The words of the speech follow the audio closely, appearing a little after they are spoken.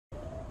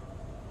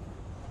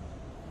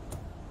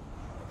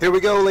Here we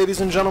go,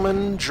 ladies and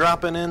gentlemen,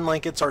 dropping in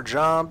like it's our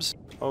jobs.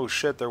 Oh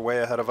shit, they're way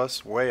ahead of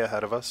us, way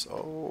ahead of us.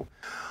 Oh,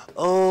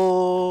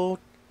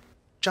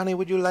 Johnny,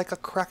 would you like a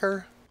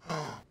cracker?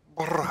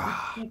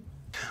 Brah,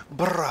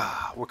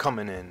 brah, we're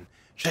coming in.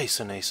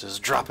 Jason Aces,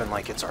 dropping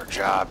like it's our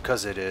job,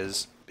 cause it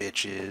is,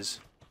 bitches.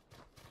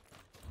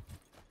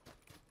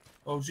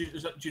 Oh,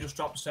 did you just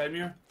drop beside me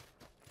here?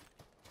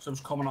 So I was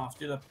coming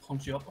after you to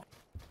punch you up.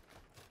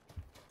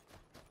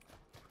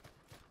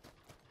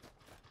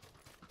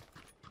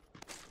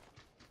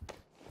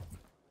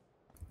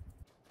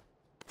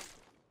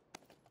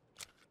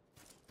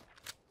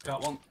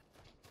 Got one.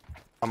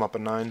 I'm up at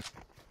 9.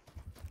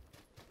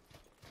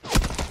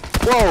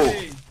 Whoa!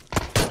 Hey.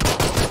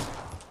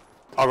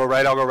 I'll go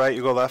right,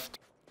 you go left.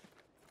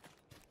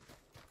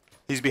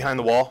 He's behind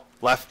the wall.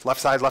 Left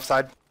side, left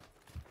side.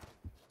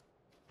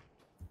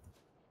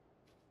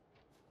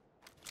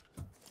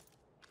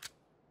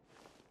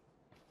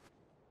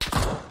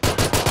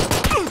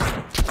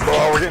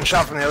 Oh, we're getting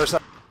shot from the other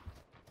side.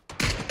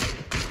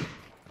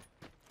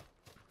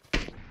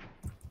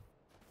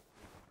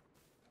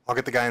 I'll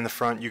get the guy in the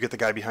front, you get the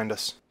guy behind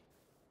us.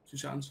 2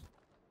 seconds.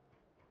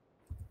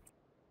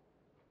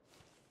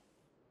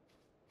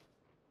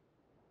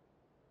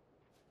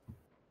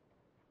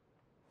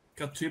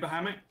 Got 2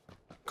 behind me.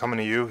 Coming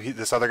to you.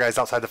 This other guy's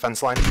outside the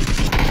fence line.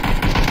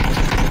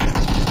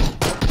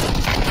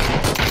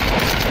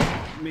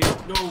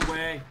 Mate, no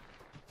way.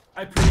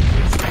 I pretty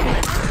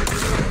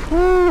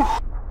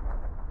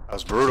That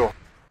was brutal.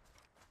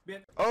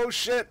 Mate. Oh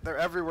shit, they're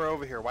everywhere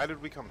over here. Why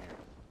did we come here?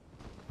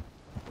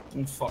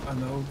 Oh fuck, I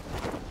know.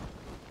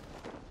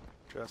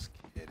 Just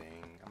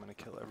kidding. I'm gonna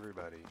kill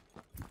everybody.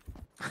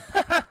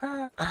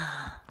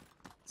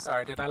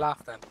 Sorry, did I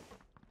laugh then?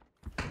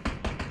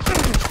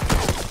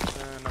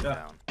 And I'm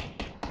down.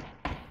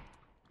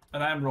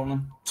 And I'm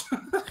rolling.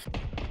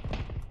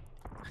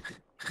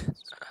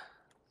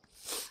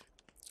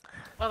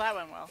 Well, that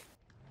went well.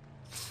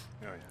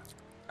 Oh yeah.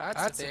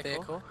 That's a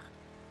vehicle.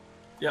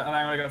 Yeah, and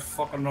I'm gonna get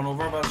fucking run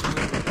over by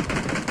something.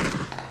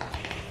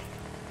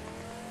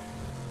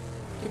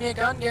 Give me a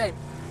gun, game.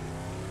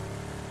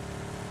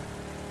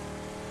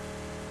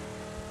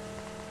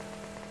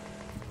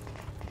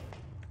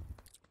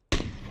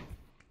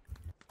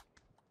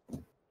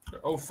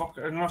 Oh fuck,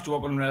 I'm gonna have to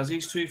open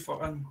Rezzy's 2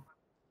 fucking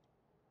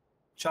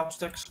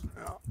chopsticks.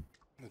 Yeah,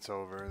 it's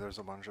over. There's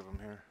a bunch of them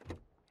here.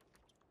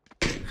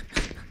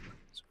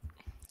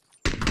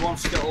 Go on,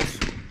 Skittles.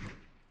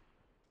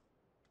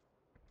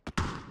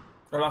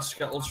 Or that's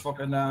Skittles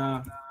fucking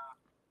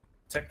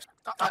ticks.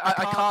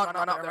 I can't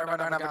run up there and I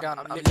don't have a gun.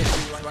 I'm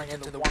literally running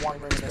into the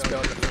one room in this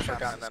building with a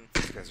gun and then...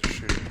 These guys are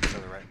shooting each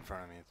other right in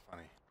front of me. It's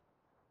funny.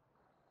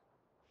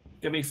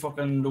 Give me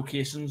fucking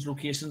locations,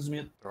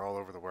 mate. They're all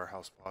over the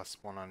warehouse, boss.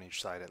 One on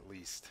each side at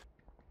least.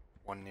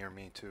 One near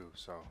me too,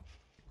 so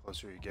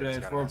closer you get,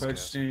 it's got an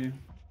SKS.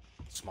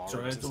 Small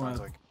rooms, it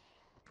sounds like.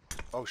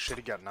 Oh shit,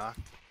 he got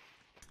knocked.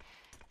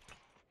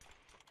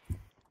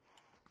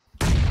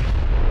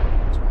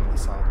 There's one on the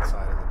south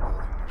side of the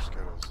building near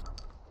Skittles.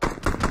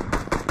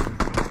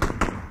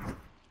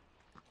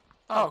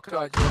 Oh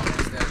god, you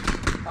are dead.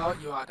 Oh,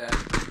 you are dead.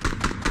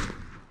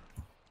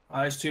 He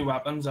has 2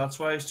 weapons, that's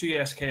why. He has 2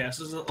 SKSs,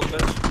 little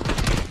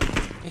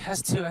bitch. He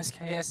has 2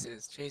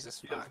 SKSs,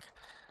 Jesus fuck.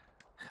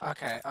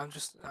 Okay, I'm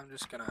just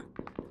gonna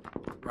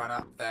run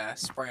up there,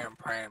 spray and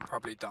pray and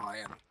probably die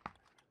and...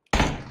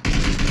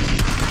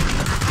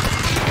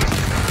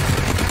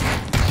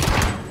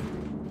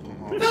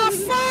 The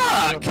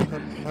fuck?!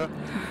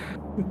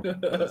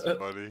 That's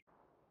funny.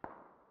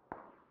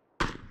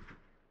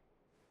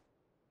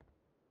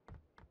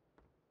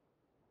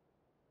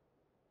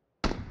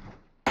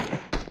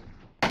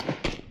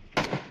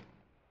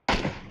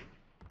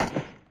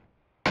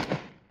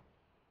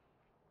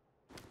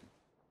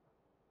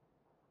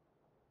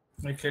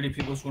 Like, clearly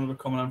people's going to be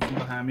coming in from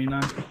behind me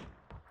now.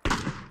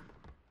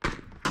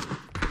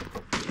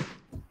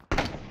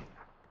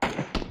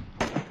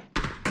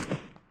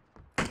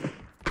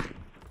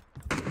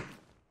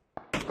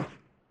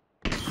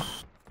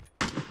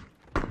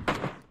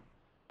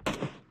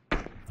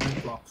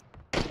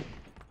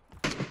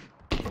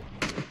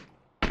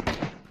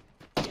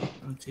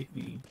 It'll take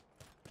me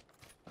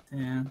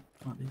 10,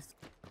 at least.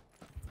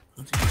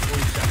 It'll take me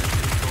 40 seconds to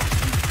cross.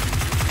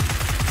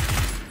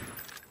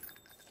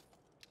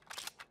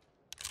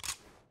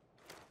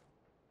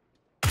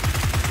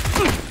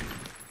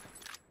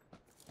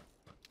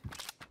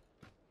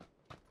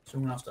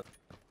 Someone else to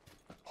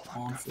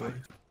on for it.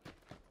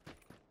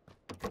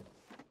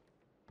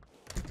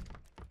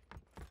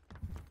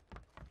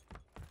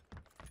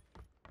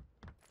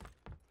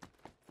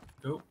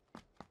 Go.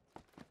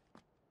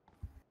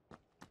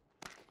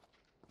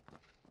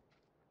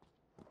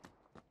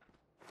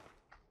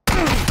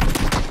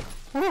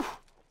 Whew.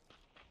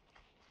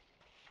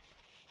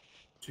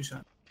 2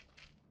 seconds.